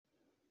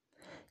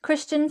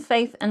Christian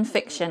faith and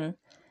fiction,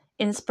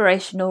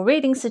 inspirational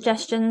reading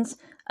suggestions,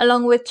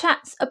 along with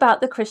chats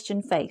about the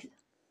Christian faith.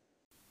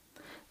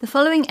 The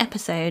following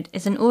episode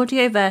is an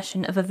audio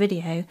version of a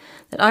video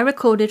that I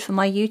recorded for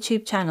my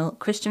YouTube channel,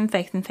 Christian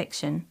Faith and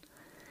Fiction.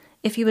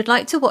 If you would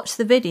like to watch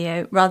the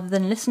video rather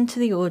than listen to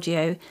the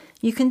audio,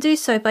 you can do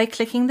so by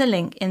clicking the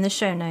link in the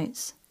show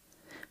notes.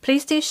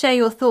 Please do share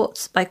your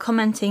thoughts by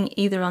commenting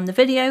either on the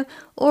video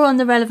or on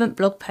the relevant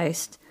blog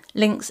post,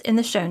 links in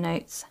the show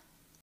notes.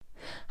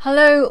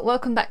 Hello,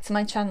 welcome back to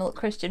my channel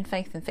Christian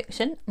Faith and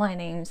Fiction. My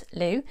name's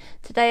Lou.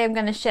 Today I'm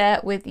going to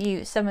share with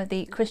you some of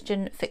the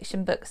Christian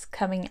fiction books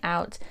coming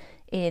out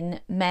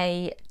in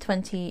May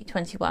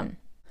 2021.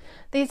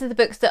 These are the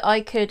books that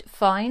I could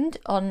find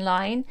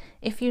online.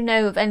 If you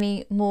know of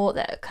any more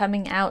that are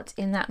coming out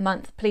in that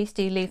month, please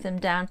do leave them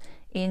down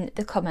in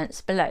the comments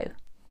below.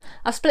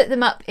 I've split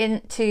them up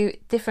into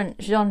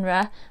different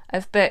genre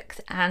of books,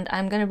 and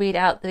I'm going to read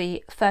out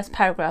the first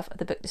paragraph of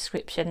the book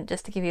description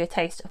just to give you a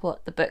taste of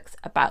what the book's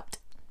about.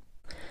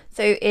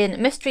 So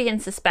in Mystery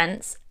and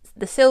Suspense,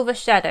 The Silver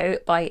Shadow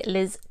by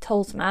Liz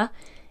Tolsma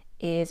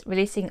is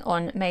releasing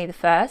on May the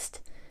 1st.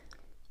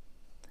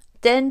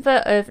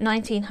 Denver of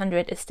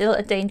 1900 is still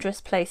a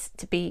dangerous place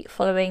to be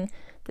following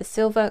the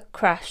silver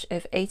crash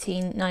of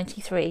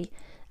 1893,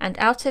 and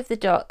out of the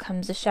dark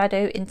comes a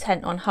shadow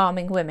intent on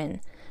harming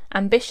women.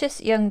 Ambitious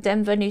young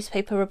Denver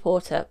newspaper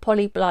reporter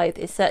Polly Blythe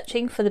is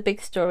searching for the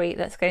big story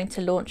that's going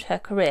to launch her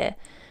career.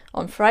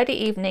 On Friday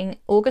evening,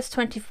 August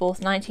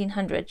 24th,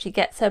 1900, she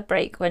gets her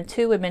break when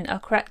two women are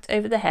cracked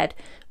over the head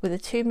within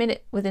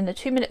a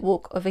 2-minute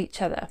walk of each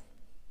other.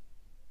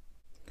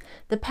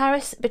 The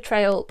Paris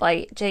Betrayal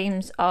by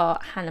James R.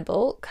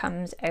 Hannibal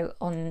comes out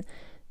on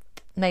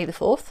May the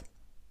 4th.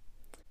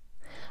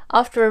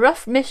 After a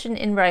rough mission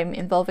in Rome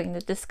involving the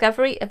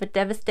discovery of a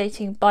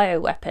devastating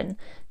bioweapon,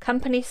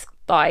 company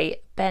spy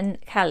Ben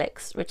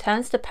Calix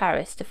returns to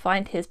Paris to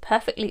find his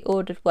perfectly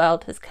ordered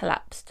world has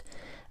collapsed.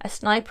 A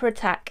sniper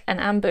attack, an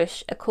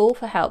ambush, a call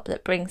for help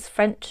that brings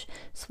French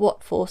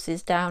SWAT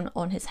forces down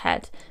on his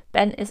head.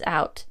 Ben is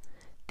out.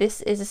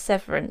 This is a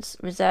severance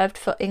reserved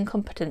for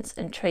incompetents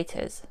and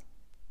traitors.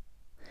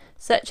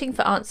 Searching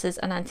for answers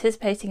and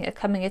anticipating a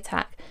coming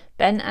attack,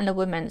 Ben and a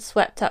woman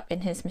swept up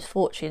in his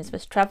misfortunes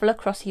must travel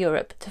across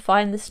Europe to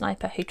find the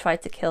sniper who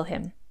tried to kill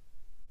him.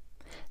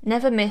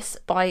 Never Miss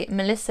by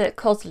Melissa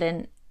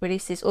Coslin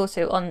releases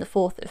also on the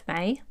 4th of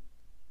May.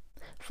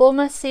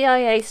 Former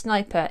CIA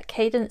sniper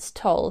Cadence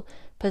Toll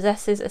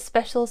possesses a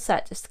special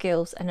set of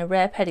skills and a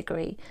rare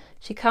pedigree.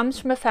 She comes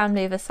from a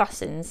family of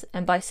assassins,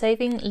 and by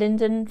saving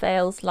Lyndon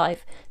Vale's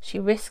life, she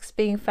risks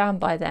being found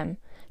by them.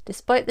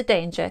 Despite the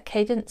danger,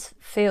 Cadence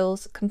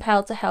feels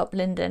compelled to help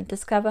Lyndon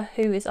discover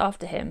who is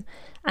after him,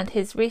 and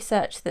his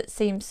research that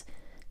seems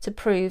to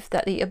prove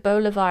that the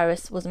Ebola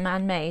virus was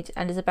man-made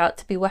and is about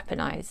to be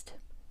weaponized.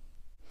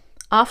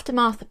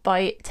 Aftermath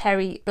by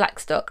Terry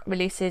Blackstock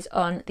releases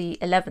on the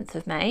 11th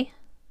of May.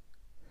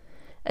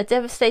 A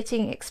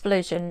devastating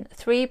explosion.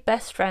 3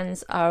 best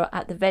friends are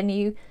at the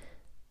venue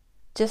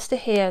just to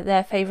hear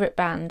their favourite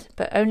band,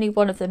 but only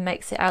one of them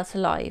makes it out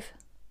alive.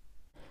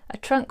 A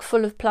trunk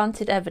full of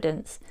planted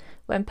evidence.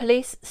 When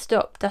police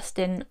stop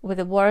Dustin with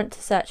a warrant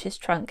to search his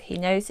trunk, he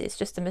knows it's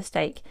just a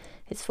mistake.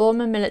 He's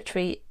former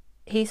military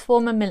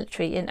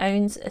and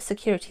owns a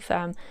security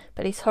firm,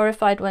 but he's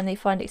horrified when they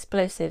find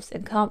explosives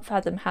and can't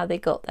fathom how they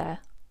got there.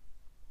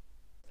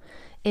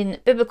 In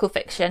biblical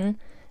fiction,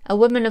 A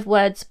Woman of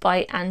Words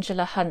by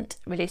Angela Hunt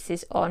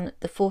releases on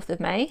the 4th of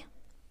May.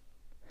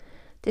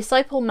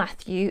 Disciple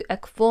Matthew, a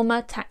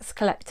former tax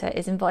collector,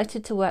 is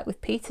invited to work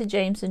with Peter,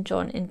 James and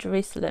John in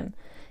Jerusalem.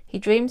 He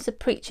dreams of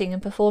preaching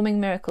and performing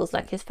miracles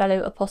like his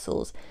fellow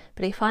apostles,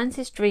 but he finds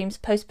his dreams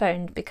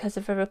postponed because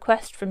of a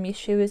request from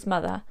Yeshua's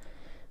mother.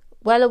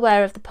 Well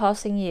aware of the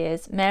passing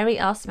years, Mary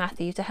asks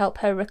Matthew to help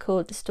her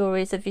record the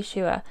stories of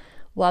Yeshua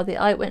while the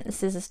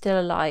eyewitnesses are still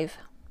alive.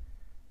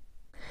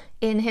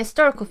 In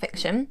historical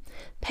fiction,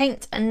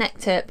 Paint and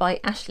Nectar by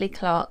Ashley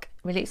Clark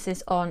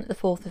releases on the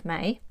 4th of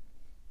May.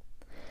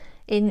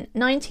 In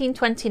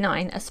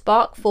 1929, a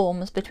spark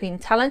forms between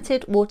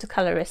talented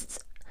watercolourists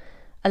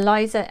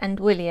Eliza and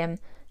William,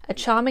 a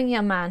charming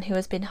young man who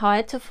has been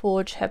hired to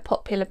forge her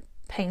popular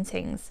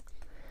paintings.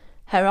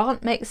 Her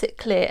aunt makes it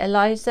clear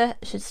Eliza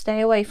should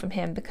stay away from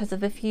him because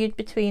of a feud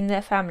between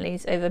their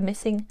families over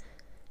missing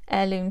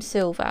heirloom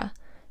silver,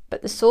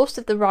 but the source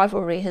of the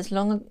rivalry was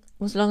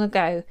long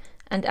ago,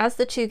 and as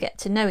the two get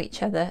to know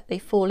each other, they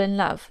fall in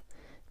love.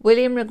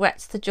 William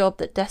regrets the job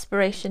that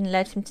desperation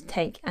led him to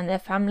take and their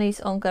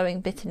family's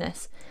ongoing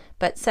bitterness,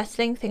 but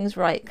settling things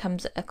right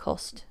comes at a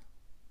cost.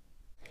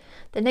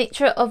 The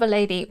Nature of a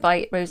Lady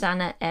by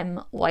Rosanna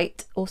M.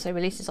 White also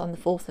releases on the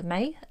 4th of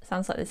May. It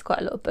sounds like there's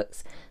quite a lot of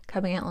books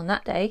coming out on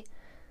that day.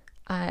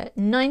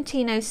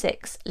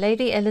 1906,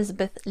 Lady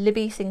Elizabeth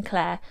Libby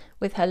Sinclair,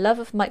 with her love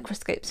of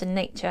microscopes and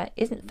nature,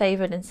 isn't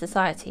favoured in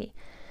society.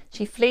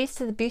 She flees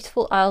to the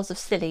beautiful Isles of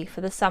Scilly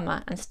for the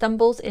summer and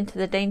stumbles into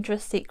the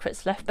dangerous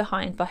secrets left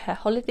behind by her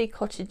holiday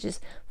cottage's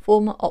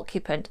former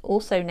occupant,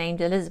 also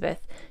named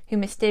Elizabeth, who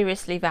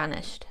mysteriously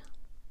vanished.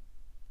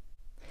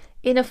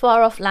 In a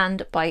Far Off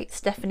Land by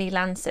Stephanie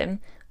Lansom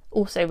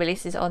also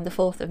releases on the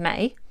 4th of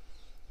May.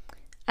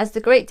 As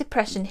the Great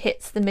Depression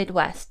hits the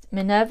Midwest,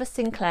 Minerva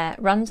Sinclair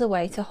runs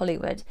away to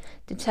Hollywood,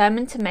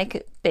 determined to make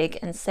it big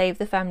and save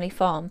the family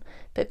farm,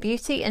 but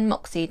beauty and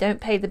moxie don't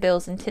pay the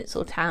bills in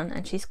Tinseltown,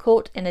 and she's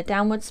caught in a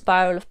downward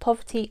spiral of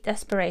poverty,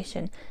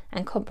 desperation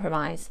and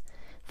compromise.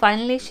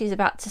 Finally, she's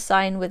about to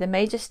sign with a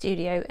major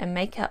studio and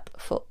make up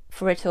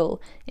for it all.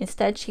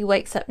 Instead, she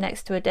wakes up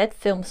next to a dead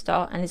film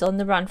star and is on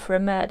the run for a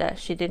murder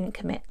she didn't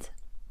commit.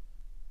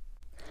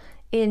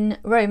 In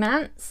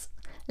romance,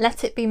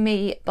 Let It Be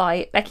Me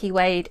by Becky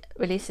Wade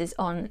releases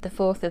on the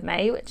 4th of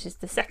May, which is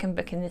the second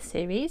book in this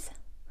series.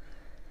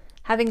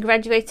 Having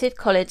graduated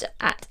college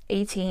at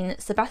 18,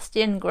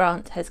 Sebastian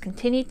Grant has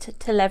continued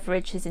to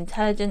leverage his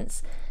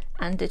intelligence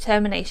and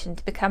determination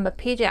to become a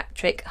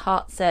paediatric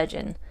heart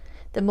surgeon.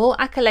 The more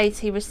accolades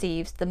he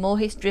receives, the more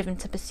he's driven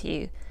to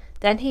pursue.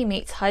 Then he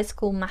meets high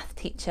school math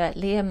teacher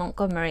Leah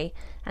Montgomery,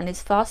 and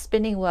his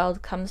fast-spinning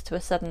world comes to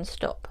a sudden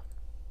stop.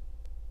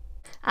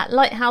 At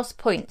Lighthouse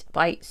Point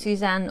by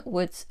Suzanne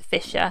Woods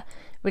Fisher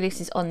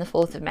releases on the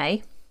 4th of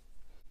May.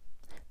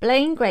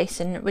 Blaine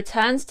Grayson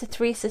returns to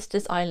Three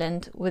Sisters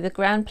Island with a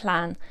grand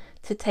plan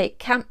to take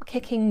Camp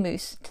Kicking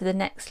Moose to the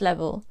next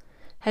level.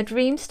 Her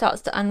dream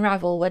starts to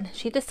unravel when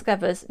she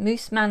discovers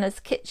Moose Manor's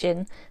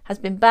kitchen has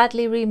been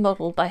badly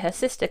remodelled by her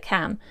sister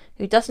Cam,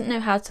 who doesn't know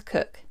how to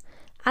cook.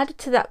 Added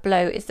to that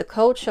blow is the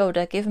cold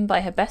shoulder given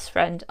by her best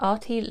friend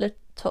Artie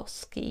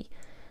Latosky,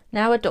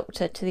 now a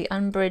doctor to the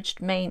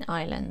unbridged Maine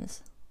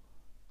Islands.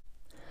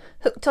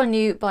 Hooked on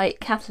You by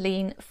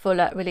Kathleen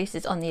Fuller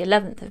releases on the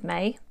 11th of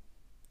May.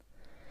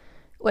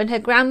 When her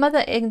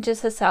grandmother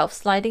injures herself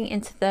sliding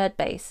into third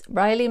base,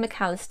 Riley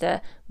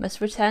McAllister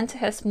must return to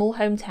her small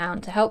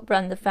hometown to help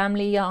run the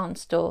family yarn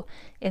store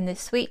in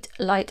this sweet,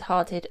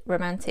 light-hearted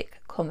romantic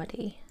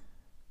comedy.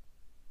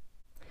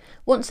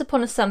 Once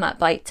Upon a Summer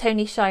by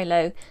Tony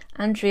Shiloh,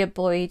 Andrea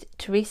Boyd,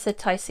 Teresa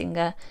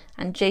Tysinger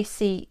and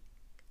J.C.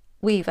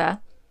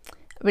 Weaver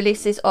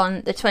releases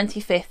on the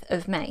 25th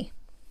of May.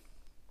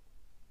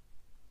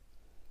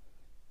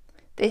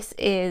 This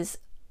is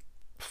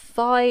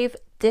 5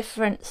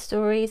 different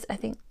stories, I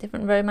think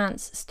different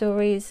romance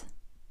stories.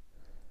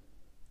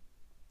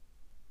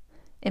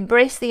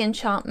 Embrace the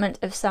enchantment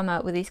of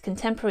summer with these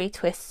contemporary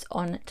twists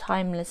on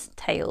timeless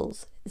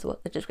tales, is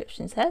what the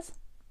description says.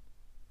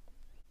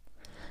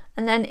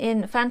 And then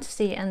in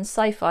fantasy and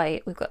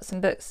sci-fi, we've got some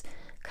books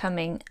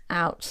coming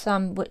out,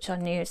 some which are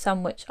new,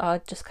 some which are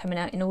just coming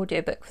out in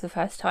audiobook for the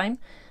first time.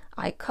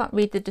 I can't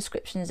read the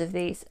descriptions of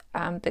these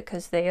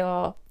because they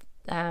are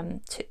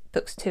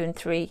books 2 and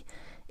 3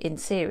 in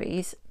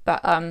series,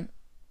 but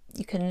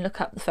you can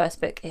look up the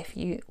first book if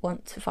you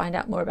want to find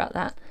out more about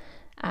that.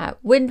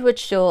 Windward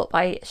Shore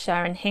by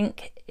Sharon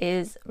Hink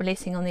is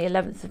releasing on the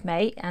 11th of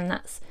May, and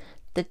that's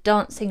the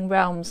Dancing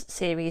Realms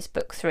series,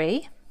 book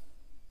 3.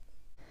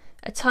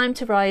 A Time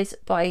to Rise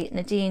by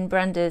Nadine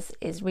Brandes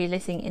is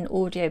releasing in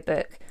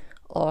audiobook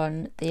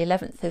on the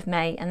 11th of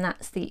May, and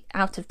that's the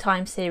Out of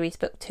Time series,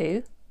 book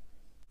 2.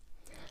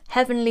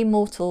 Heavenly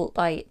Mortal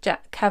by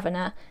Jack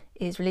Kavanagh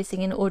is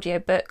releasing in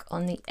audiobook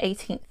on the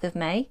 18th of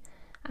May,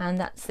 and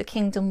that's the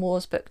Kingdom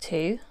Wars book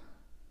 2.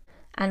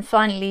 And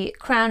finally,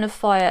 Crown of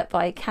Fire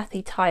by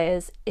Kathy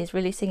Tyers is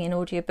releasing in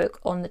audiobook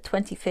on the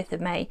 25th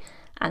of May,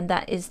 and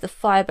that is the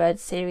Firebird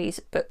series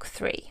book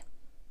 3.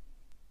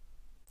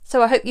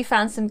 So I hope you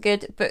found some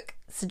good book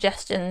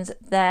suggestions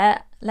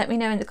there. Let me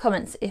know in the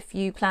comments if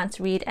you plan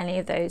to read any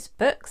of those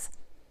books.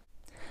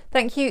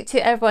 Thank you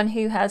to everyone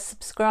who has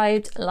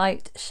subscribed,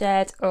 liked,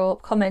 shared or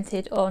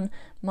commented on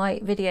my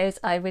videos.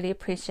 I really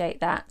appreciate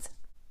that.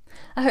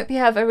 I hope you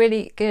have a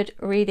really good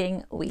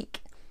reading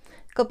week.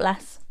 God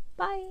bless.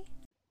 Bye.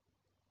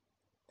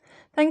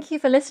 Thank you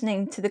for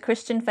listening to the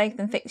Christian Faith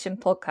and Fiction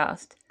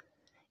podcast.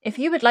 If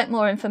you would like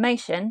more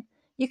information,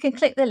 you can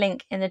click the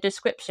link in the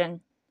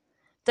description.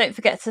 Don't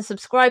forget to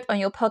subscribe on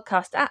your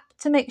podcast app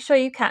to make sure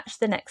you catch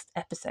the next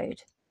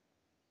episode.